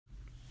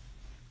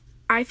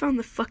I found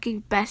the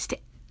fucking best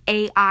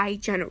AI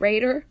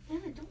generator.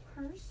 Damn it, don't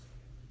curse.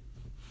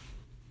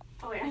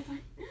 Oh wait, I thought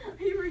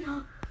you were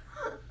not.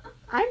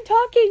 I'm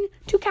talking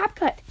to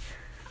CapCut.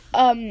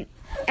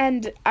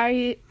 And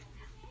I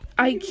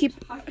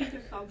keep... talking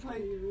to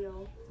somebody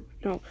real.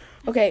 No.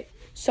 Okay,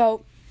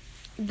 so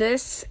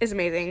this is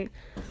amazing.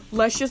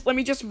 Let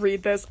me just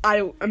read this.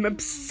 I am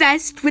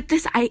obsessed with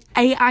this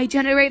AI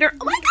generator.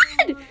 Oh my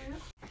god!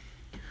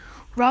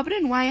 Robin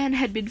and YN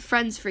had been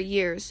friends for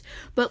years,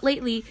 but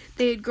lately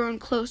they had grown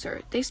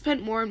closer. They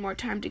spent more and more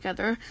time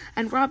together,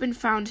 and Robin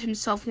found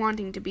himself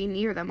wanting to be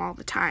near them all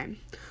the time.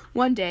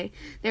 One day,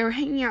 they were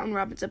hanging out in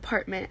Robin's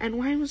apartment, and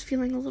YN was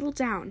feeling a little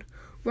down.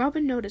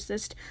 Robin noticed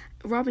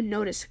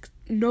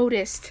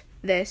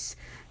this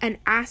and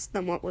asked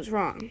them what was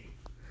wrong.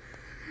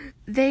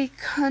 They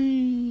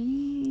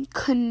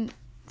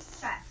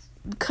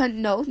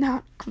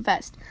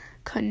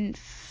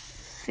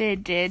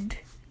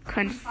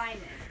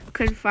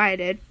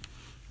confided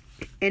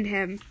in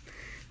him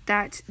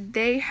that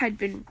they had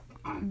been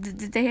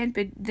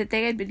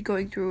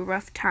going through a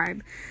rough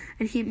time,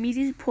 and he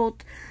immediately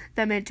pulled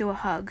them into a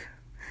hug.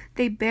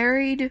 They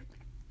buried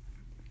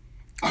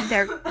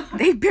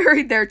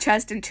their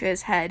chest into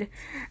his head,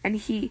 and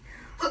he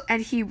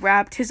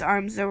wrapped his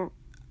arms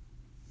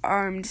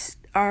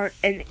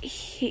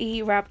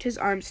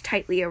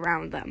tightly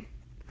around them.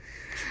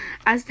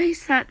 As they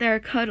sat there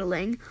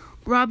cuddling,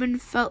 Robin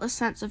felt a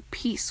sense of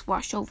peace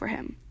wash over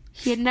him.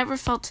 He had never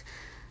felt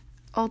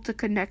a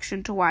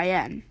connection to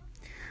YN,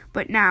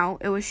 but now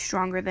it was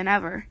stronger than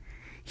ever.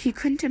 He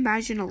couldn't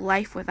imagine a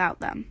life without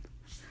them.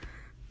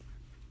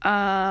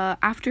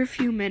 After a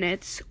few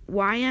minutes,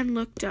 YN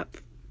looked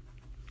up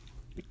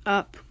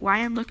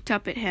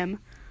at him.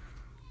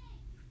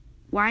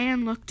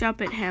 YN looked up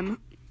at him,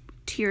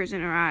 tears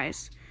in her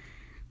eyes.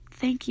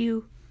 "Thank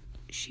you,"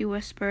 she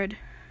whispered.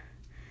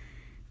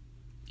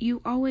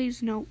 You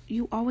always know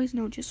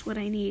just what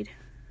I need."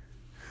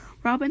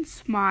 Robin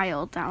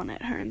smiled down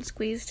at her and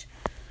squeezed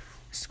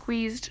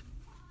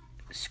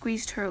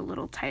her a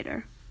little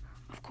tighter.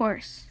 "Of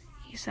course,"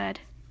 he said.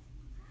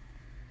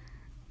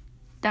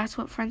 "That's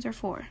what friends are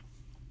for."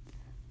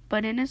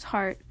 But in his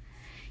heart,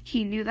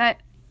 he knew that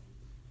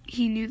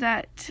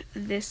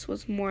this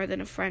was more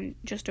than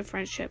just a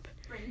friendship.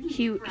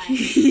 He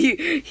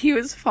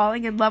was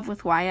falling in love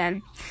with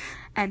YN,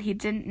 and he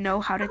didn't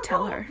know how to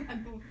tell her.